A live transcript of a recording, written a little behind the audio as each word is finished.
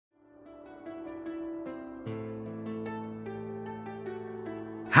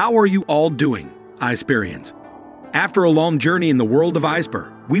How are you all doing, Eizperians? After a long journey in the world of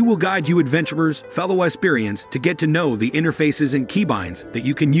Eizper, we will guide you adventurers, fellow Eizperians, to get to know the interfaces and keybinds that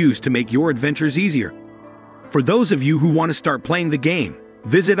you can use to make your adventures easier. For those of you who want to start playing the game,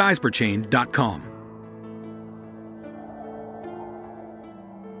 visit eizperchain.com.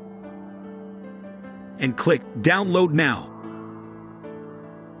 And click Download Now.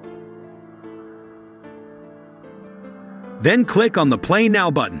 Then click on the Play Now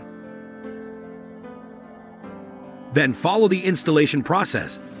button. Then follow the installation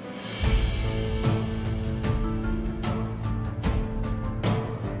process.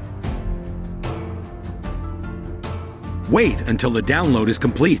 Wait until the download is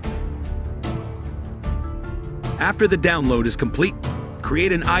complete. After the download is complete,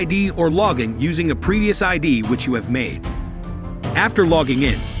 create an ID or login using a previous ID which you have made. After logging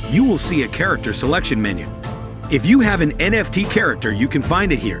in, you will see a character selection menu. If you have an NFT character, you can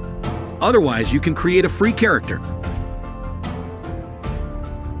find it here. Otherwise, you can create a free character.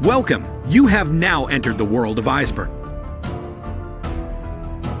 Welcome! You have now entered the world of Eizper.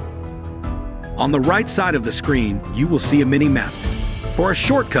 On the right side of the screen, you will see a mini-map. For a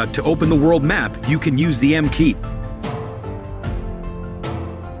shortcut to open the world map, you can use the M key.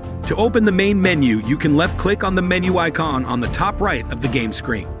 To open the main menu, you can left-click on the menu icon on the top right of the game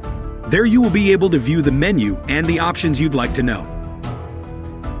screen. There you will be able to view the menu and the options you'd like to know.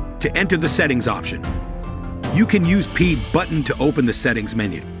 To enter the settings option, you can use P button to open the settings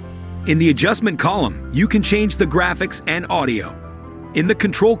menu. In the adjustment column, you can change the graphics and audio. In the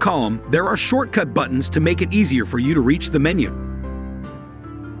control column, there are shortcut buttons to make it easier for you to reach the menu.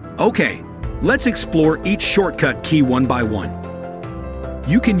 Okay, let's explore each shortcut key one by one.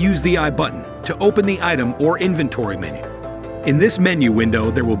 You can use the I button to open the item or inventory menu. In this menu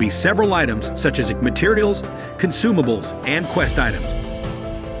window, there will be several items such as materials, consumables, and quest items.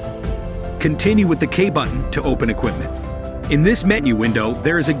 Continue with the K button to open equipment. In this menu window,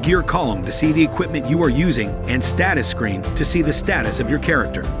 there is a gear column to see the equipment you are using and status screen to see the status of your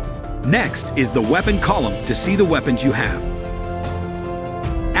character. Next is the weapon column to see the weapons you have.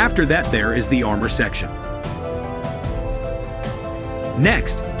 After that, there is the armor section.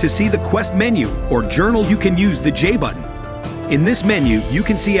 Next, to see the quest menu or journal, you can use the J button. In this menu, you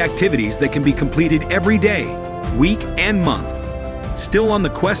can see activities that can be completed every day, week, and month. Still on the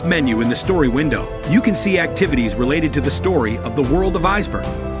quest menu in the story window, you can see activities related to the story of the world of Eizper.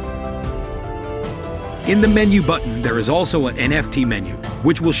 In the menu button, there is also an NFT menu,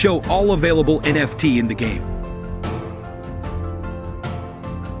 which will show all available NFT in the game.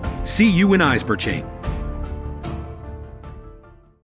 See you in Eizper Chain.